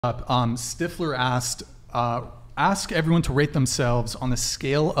Stifler asked, ask everyone to rate themselves on a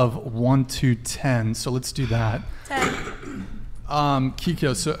scale of 1 to 10. So let's do that. 10.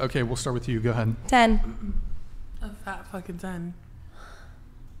 Kiko, so okay, we'll start with you. Go ahead. 10. A fat fucking 10.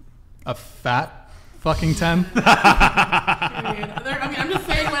 A fat fucking 10? I mean, I'm just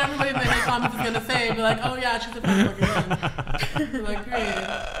saying what everybody in the comments is gonna say. Be like, oh yeah, she's a fat fucking 10. Like,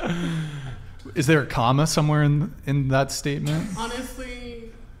 period. Is there a comma somewhere in that statement? Honestly,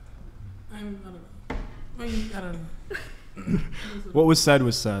 I don't know. I don't know. What was said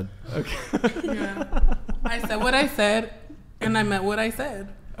was said. Okay. Yeah. I said what I said, and I meant what I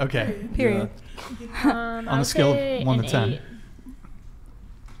said. Okay. Period. On a scale of 1 to 10.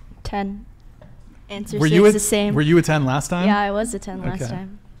 10. Answer Were stays you the same. Were you a 10 last time? Yeah, I was a 10 last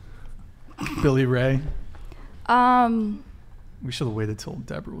time. Billy Ray. We We should have waited till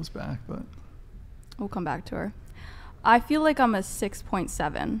Deborah was back, but we'll come back to her. I feel like I'm a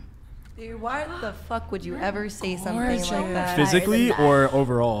 6.7. Dude, why the fuck would you ever say something like that? Physically or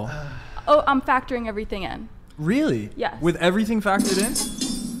overall? Oh, I'm factoring everything in. Really? Yes. With everything factored in?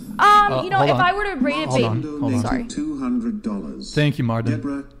 You know, if I were to rate it, Hold on. Sorry. $200. Thank you, Martin.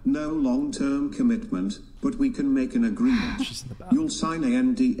 Deborah, no long-term commitment, but we can make an agreement. She's in the back. You'll sign a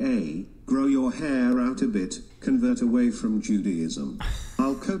NDA, grow your hair out a bit, convert away from Judaism.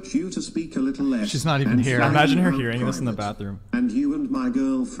 I'll coach you to speak a little less. She's not even and here. fly Imagine you her out hearing this in the private. bathroom. And you and my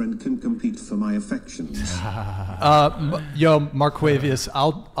girlfriend can compete for my affections. Yo, Marquavius,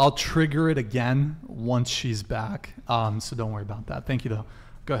 I'll trigger it again once she's back. So don't worry about that. Thank you, though.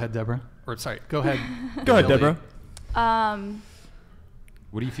 Go ahead, Deborah. Or sorry, go ahead. Go ahead, Deborah.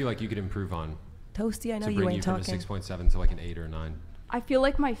 What do you feel like you could improve on Toasty, I know to you bring you ain't from talking. a 6.7 to like an 8 or 9? I feel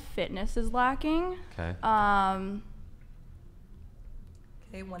like my fitness is lacking. Okay.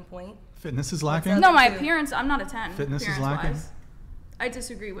 Okay, 1 point. Fitness is lacking? No, my appearance, I'm not a 10. Fitness is appearance-wise. lacking? I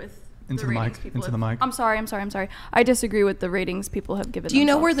disagree with Into the the ratings mic, people into the have- mic. I'm sorry. I disagree with the ratings people have given Do you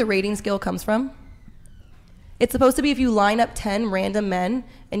know themselves. where the rating scale comes from? It's supposed to be if you line up 10 random men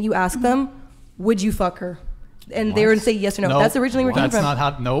and you ask them, would you fuck her? And they were to say yes or no. Nope. That's originally where it came That's from. not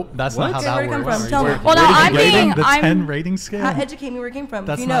how. Nope. That's not how Okay, that where'd it works. come from? Tell me. Well, no, I'm Rating, being. the I'm 10 rating scale. Educate me where it came from.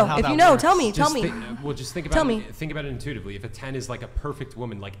 That's if you not know, how if that you know, works. tell me. Well, just think about Tell it. me. Think about it intuitively. If a 10 is like a perfect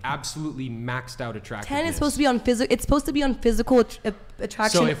woman, like absolutely maxed out attractiveness. 10 is supposed to be on physical. It's supposed to be on physical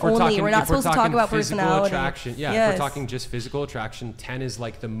attraction So if we're only. talking, We're not if we're supposed to talk talking about physical personality. attraction, yeah. Yes. If we're talking just physical attraction, 10 is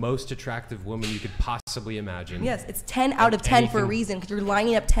like the most attractive woman you could possibly imagine. Yes, it's 10 out of 10 for a anything- reason because you're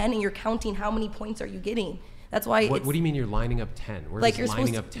lining up 10 and you're counting how many points are you getting. That's why. What do you mean you're lining up 10? Where Like does you're lining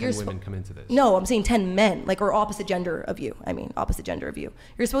supposed up to- 10 women come into this? No, I'm saying 10 men, like, or opposite gender of you. I mean, opposite gender of you.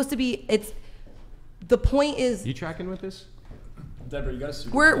 You're supposed to be. It's the point is. You tracking with this? Deborah, you got to.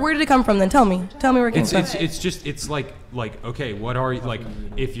 Where did it come from? Then tell me. Tell me where it came from. It's like okay, what are you like?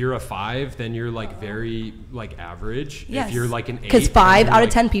 If you're a 5, then you're like very like average. Yes. If you're like an 8, because then 5 you're out of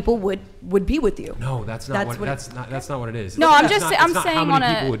like- 10 people would be with you. No, that's not what that's not what it is. No, It's I'm not- just it's I'm not saying how many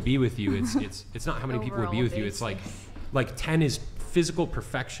on a- people would be with you. It's not how many people would be with you. It's like 10 is physical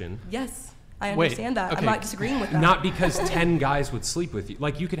perfection. Yes, I Wait, understand that. okay. I'm not disagreeing with that. Not because 10 guys would sleep with you.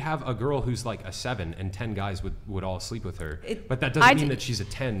 Like you could have a girl who's like a 7 and 10 guys would all sleep with her. It- But that doesn't mean that she's a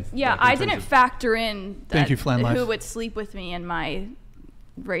 10. Yeah, like, in I terms didn't of- factor in that Thank you, Flan Life. who would sleep with me in my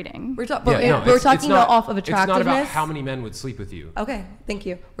rating. We're, Yeah, no, we're it's talking not- about off of attractiveness. It's not about how many men would sleep with you. Okay, thank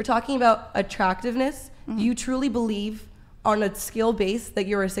you. We're talking about attractiveness. You truly believe on a skill base that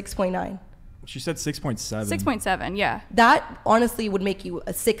you're a 6.9. She said 6.7. 6.7, yeah. That honestly would make you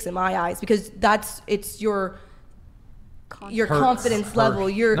a 6 in my eyes because it's your confidence level.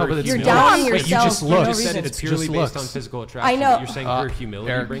 You're No, but it's you're not. doubting Wait, you yourself. just for looked. no You said reason. it's purely just based looks. on physical attraction. I know. But you're saying her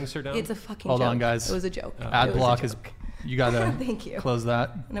humility Eric. brings her down? It's a fucking Hold joke. on, guys. It was a joke. Ad It was a block is. joke. You gotta Thank you. close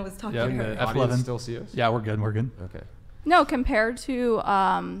that. And I was talking Yeah, to Can her. the F11. audience still see us? Yeah, we're good. We're good. Okay. No, compared to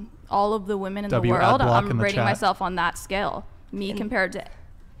all of the women in W the ad world, block in I'm the rating chat. myself on that scale. Me compared to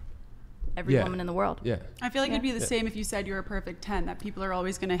every Yeah. woman in the world. Yeah. I feel like it'd be the same if you said you're a perfect 10 that people are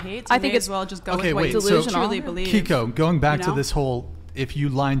always going to hate. I So think may it's- as well just go Okay, with what wait, you so- Delusional. truly believe. Kiko, going back You to know? this whole, if you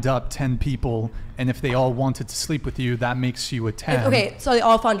lined up 10 people and if they all wanted to sleep with you, that makes you a 10. Okay, so they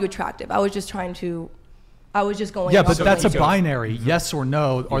all found you attractive. I was just going. Yeah, off but the that's a range. binary, yes or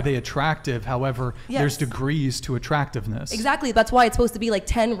no. Are they attractive? However, there's Yes. degrees to attractiveness. Exactly. That's why it's supposed to be like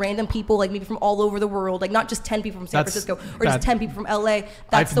 10 random people, like maybe from all over the world, like not just 10 people from San That's- Francisco or just that- 10 people from LA.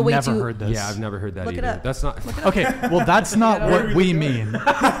 That's I've the way never to. heard this. Yeah, I've never heard that Look it either. up. That's not. Okay, well, that's not what we mean.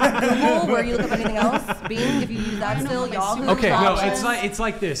 Google, where you look up anything else. Bing, if you use that still, Yahoo. Okay. No, Options. it's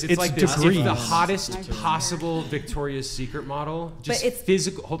like this. It's It's like this. If degrees. the hottest possible Victoria's Secret model, just it's-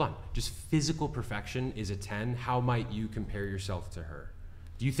 physical. Hold on, just physical perfection is a 10. How might you compare yourself to her?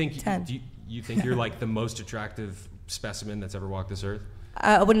 Do you think 10. you think you're like the most attractive specimen that's ever walked this earth?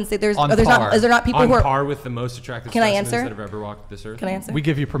 I wouldn't say there's. On There's par. not. Is there not people On who are? par with the most attractive Can I specimens answer? that have ever walked this earth? Can I answer? We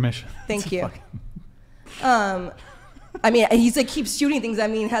give you permission. Thank you. I mean, he's like keeps shooting things at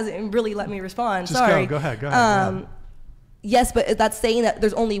me and hasn't really let me respond. Just Sorry. go ahead. Go ahead. Yes, but that's saying that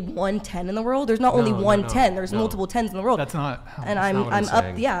there's only one 10 in the world. There's not only one 10. There's no. multiple 10s in the world. That's not. And not I'm what I'm up.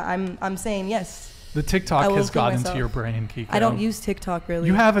 saying. Yeah, I'm saying yes. The I TikTok will has include got into myself. your brain, Kiko. I don't use TikTok really.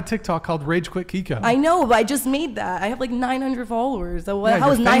 You have a TikTok called Rage Quit Kiko. I know, but I just made that. I have like 900 followers. So Yeah, how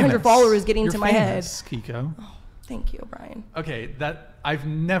you're is 900 famous. followers getting You're into my head? famous, Kiko. Thank you, Brian. Okay, that I've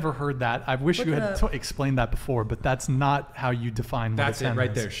never heard that. I wish Look you it had up. explained that before, but that's not how you define what That's a 10 it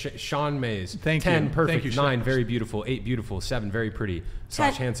right is. there. Sean Mays. Thank 10, you. perfect. Thank you, 9, Sean. very beautiful. 8, beautiful. 7, very pretty.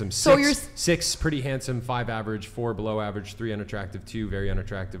 Slash handsome. 6, So you're 6, pretty handsome. 5, average. 4, below average. 3, unattractive. 2, very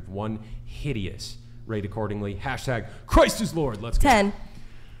unattractive. 1, hideous. Rate accordingly. Hashtag Christ is Lord. Let's go. 10.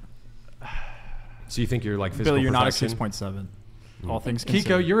 So you think you're like physical Billy, you're not a perfection? 6.7. All things Kiko,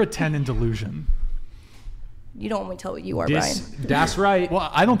 considered. you're a 10 in delusion. You don't want me to tell what you are, Brian. That's right. Well,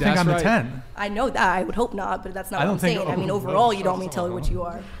 I don't think That's I'm a right. 10. I know that. I would hope not, but that's not I what don't I'm think- saying. I mean, oh, overall, you don't want me to tell you what you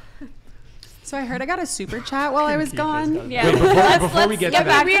are. So I heard I got a super chat while I was gone. Yeah. Wait, before we get to Yeah,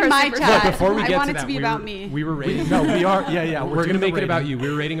 that. but read my super chat. Before we I get want to it that, to be we about were, me. We were rating. No, we are. Yeah. We're gonna doing make the it about rating. you.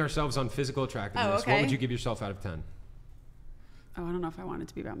 We're rating ourselves on physical attractiveness. Oh, What okay. would you give yourself out of 10? Oh, I don't know if I want it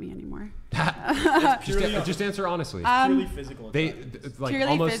to be about me anymore. Just answer honestly. Purely physical. They like Purely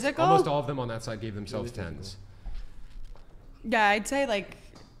almost physical? almost all of them on that side gave themselves 10s. Yeah, I'd say like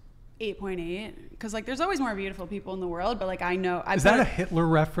 8.8 because like there's always more beautiful people in the world, but like I know. Is that a Hitler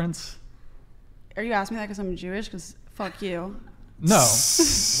reference? Are you asking me that because I'm Jewish? Because fuck you. No,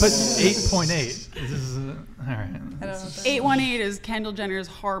 but 8.8. This is all right. 818 is Kendall Jenner's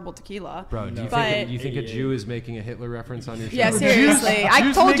horrible tequila. Bro, do you But- think a Jew is making a Hitler reference on your show? Yeah, seriously. I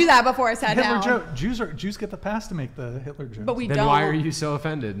Jews told make you that before I sat Hitler down. joke. Jews get the pass to make the Hitler joke. But we Then don't. why are you so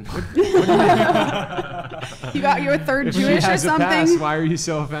offended? You got your third If she Jewish or has a pass, something? why are you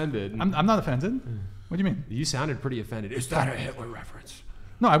so offended? I'm not offended. What do you mean? You sounded pretty offended. Is that a Hitler reference?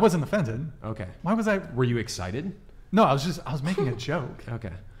 No, I wasn't offended. Okay. Why was I? Were you excited? No, I was making a joke. Okay.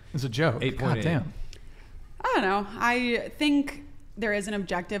 It was a joke. 8.8. God damn. I don't know. I think there is an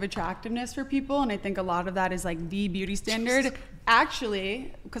objective attractiveness for people, and I think a lot of that is like the beauty standard.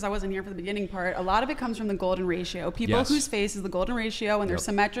 Actually, because I wasn't here for the beginning part, a lot of it comes from the golden ratio. People Yes. whose face is the golden ratio and they're Yep.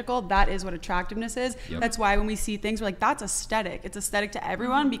 symmetrical, that is what attractiveness is. Yep. That's why when we see things, we're like, that's aesthetic. It's aesthetic to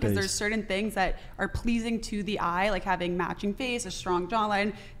everyone because there's Base. certain things that are pleasing to the eye, like having matching face, a strong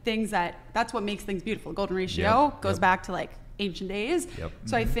jawline, things that's what makes things beautiful. Golden ratio Yep. goes Yep. back to like ancient days. Yep.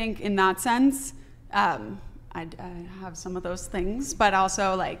 So I think in that sense, I have some of those things, but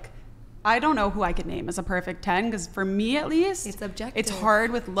also like I don't know who I could name as a perfect 10 because for me at least, It's objective. It's hard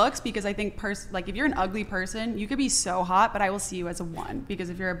with looks because I think like if you're an ugly person, you could be so hot, but I will see you as a 1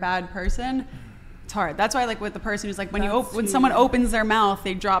 because if you're a bad person, it's hard. That's why like with the person who's like when someone opens their mouth,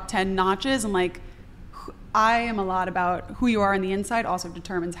 they drop 10 notches and like I am a lot about who you are on the inside also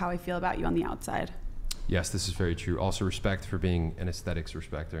determines how I feel about you on the outside. Yes, this is very true. Also, respect for being an aesthetics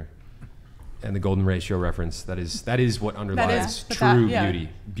respecter. And the golden ratio reference, that is what underlies but true yeah. beauty.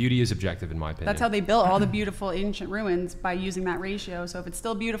 Beauty is objective in my opinion. That's how they built all the beautiful ancient ruins by using that ratio. So if it's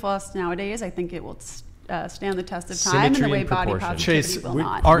still beautiful nowadays, I think it will stand the test of time in the Symmetry way and body proportion. positivity Chase, will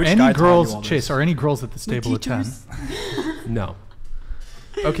not. are Which any guy taught you all girls? this? Chase, are any girls at this table a 10? No.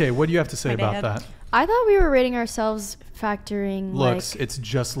 Okay, what do you have to say My about dad. that? I thought we were rating ourselves factoring Looks. like. It's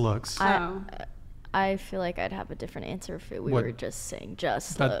just looks. I feel like I'd have a different answer if we What? were just saying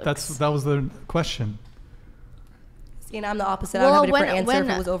just That looks. that was the question. See, and I'm the opposite. I don't have a different answer if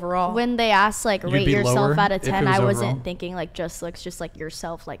it was overall. When they asked like You'd rate be yourself lower out of if it 10, was I wasn't overall? thinking like just looks, just like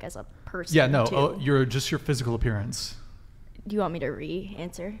yourself, like as a person. Yeah, no, too. you're just your physical appearance. Do you want me to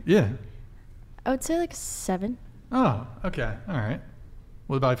re-answer? Yeah. I would say like 7. Oh, okay, all right.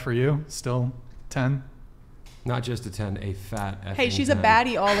 What about for you? Still 10? Not just a 10, a fat Hey, effing she's a 10.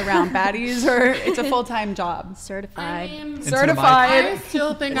 baddie all around. Baddies it's a full-time job. Certified. I mean, Into the Certified. I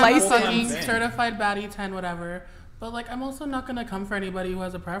still think I'm a Licensed. fucking certified baddie 10, whatever. But like, I'm also not gonna come for anybody who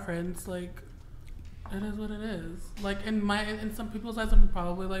has a preference. Like, it is what it is. Like in some people's eyes, I'm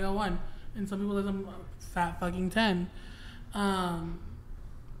probably like a 1. In some people's eyes, I'm a fat fucking 10.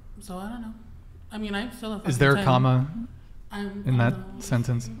 So I don't know. I mean, I'm still a fucking Is there a 10. comma I'm, in I that don't know.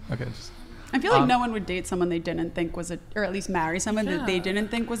 sentence? Okay, just I feel like no one would date someone they didn't think was or at least marry someone that they Yeah. didn't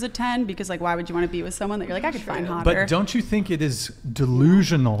think was a 10 because like why would you want to be with someone that you're like I could find hotter? But don't you think it is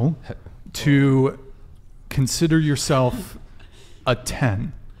delusional to consider yourself a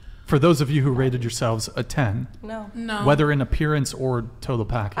 10 For those of you who rated yourselves a 10, No. No. whether in appearance or total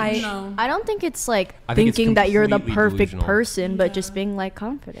package. No. I don't think it's like I think it's thinking that you're the completely perfect delusional. person, but just being like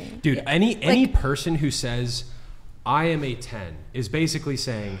confident. Dude, any person who says I am a 10 is basically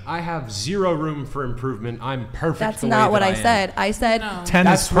saying I have zero room for improvement. I'm perfect. That's the way not what that I said. I said No. 10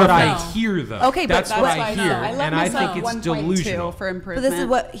 That's is what perfect. I hear, though. Okay, but that's what that's I why I hear, know. I love and I myself think it's 1.2 delusional. for improvement. But this is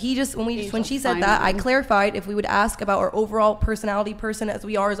what he just when she said that, I clarified if we would ask about our overall personality, person as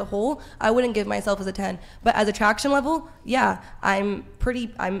we are as a whole, I wouldn't give myself as a 10. But as attraction level, yeah, I'm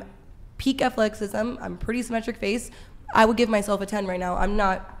peak athleticism. I'm pretty symmetric face. I would give myself a 10 right now. I'm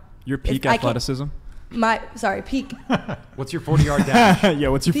not. Your peak I can't- athleticism? Peak. What's your 40-yard dash? Yeah,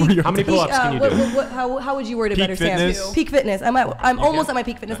 what's your 40 How many pull-ups can you do? How would you word it Peak better, fitness? Sam? Peak fitness. I'm almost at my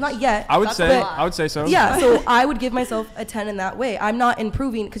peak fitness. Not yet. I would but- say so. Yeah, so I would give myself a 10 in that way. I'm not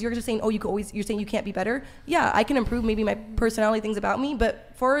improving because you're just saying, you're saying you can't be better. Yeah, I can improve maybe my personality, things about me,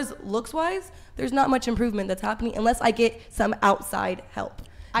 but far as looks wise, there's not much improvement that's happening unless I get some outside help.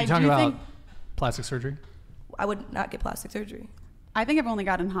 I You do talking about think plastic surgery? I would not get plastic surgery. I think I've only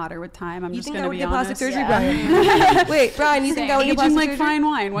gotten hotter with time. I'm You just think gonna I would be get honest. plastic surgery, Brian? Wait, Brian, you think I would get Aging plastic like surgery? fine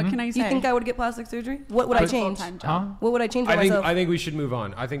wine. What can I say? You think I would get plastic surgery? What would I change? Full-time Huh? job. What would I change for I myself? think we should move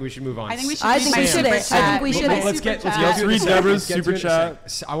on. I think we should move on. I think we should. I read think my we super shouldn't. I chat. think we shouldn't. Let's get Super to chat. it in a read second. Deborah's Let's get to super it in a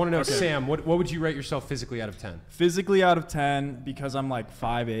chat. second. I want to know, Sam, what would you rate yourself physically out of 10? Physically out of 10, because I'm like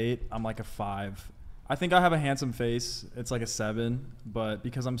 5'8", I'm like a 5. I think I have a handsome face. It's like a 7, but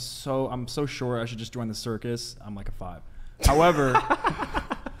because I'm so sure I should just join the circus, I'm like a 5. However,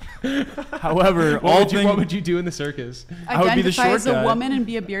 what would you do in the circus? I would be the Identify short as a guy. woman and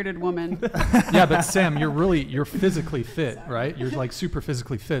be a bearded woman. Yeah, but Sam, you're physically fit, right? You're like super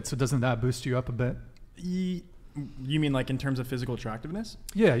physically fit, so doesn't that boost you up a bit? You mean like in terms of physical attractiveness?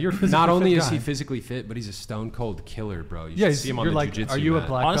 Yeah, you're physically Not only fit is guy. he physically fit, but he's a stone cold killer, bro. You Yeah, should see him on you're the like, jiu-jitsu are you a mat.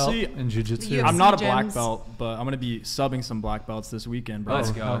 black Honestly, belt in jiu-jitsu? you- I'm not a gyms. black belt, but I'm gonna be subbing some black belts this weekend, bro.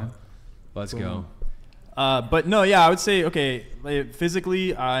 Let's go. okay. Let's go. But no, yeah, I would say like,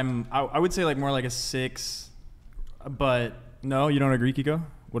 physically, I would say like more like a 6. But no, you don't agree, Kiko?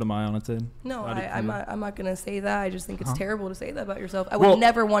 What am I on a 10? No, How do you I'm feel? not gonna say that. I just think it's Huh? terrible to say that about yourself. I would Well,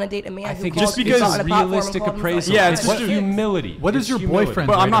 never want to date a man I who think calls just because on a platform and realistic called himself appraisal. Yeah, a it's it's six. humility. What It's is your humility. boyfriend?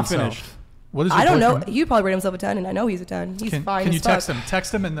 But I'm rate not himself? finished. What is your I don't know. boyfriend? You'd probably rate himself a 10, and I know he's a 10. He's fine. Can you as fuck. text him?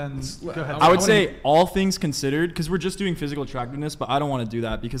 Text him and then go ahead. I would say all things considered, because we're just doing physical attractiveness, but I don't want to do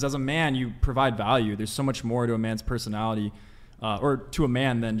that because as a man, you provide value. There's so much more to a man's personality or to a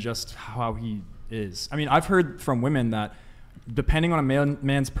man than just how he is. I mean, I've heard from women that depending on a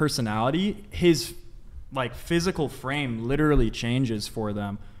man's personality, his like physical frame literally changes for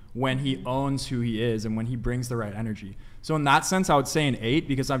them when he owns who he is and when he brings the right energy. So in that sense, I would say an 8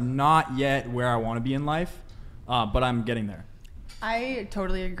 because I'm not yet where I want to be in life, but I'm getting there. I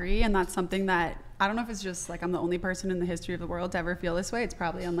totally agree, and that's something that I don't know if it's just like I'm the only person in the history of the world to ever feel this way. It's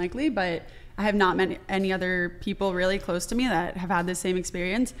probably unlikely, but I have not met any other people really close to me that have had the same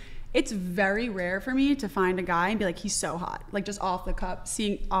experience. It's very rare for me to find a guy and be like, he's so hot, like just off the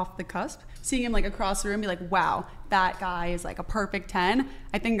cusp, seeing him like across the room, be like, wow, that guy is like a perfect 10.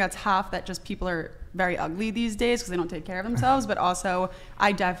 I think that's half that just people are very ugly these days because they don't take care of themselves, but also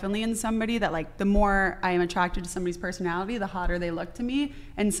I definitely am somebody that like the more I am attracted to somebody's personality, the hotter they look to me.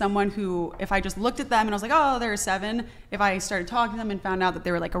 And someone who, if I just looked at them and I was like, oh, they're a 7, if I started talking to them and found out that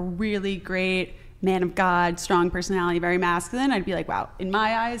they were like a really great man of God, strong personality, very masculine, I'd be like, wow, in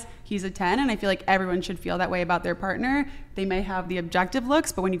my eyes, he's a 10. And I feel like everyone should feel that way about their partner. They may have the objective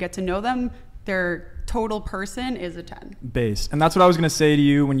looks, but when you get to know them, their total person is a 10. Base. And that's what I was going to say to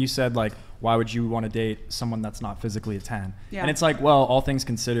you when you said, like, why would you want to date someone that's not physically a 10? Yeah. And it's like, well, all things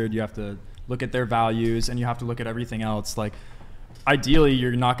considered, you have to look at their values and you have to look at everything else. Like, ideally,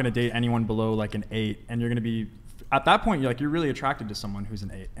 you're not going to date anyone below like an 8, and you're going to be, at that point, you're really attracted to someone who's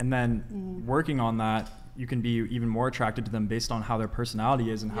an 8. And then working on that, you can be even more attracted to them based on how their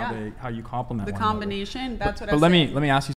personality is and how you complement The one another. combination, that's what I But was let saying. me ask you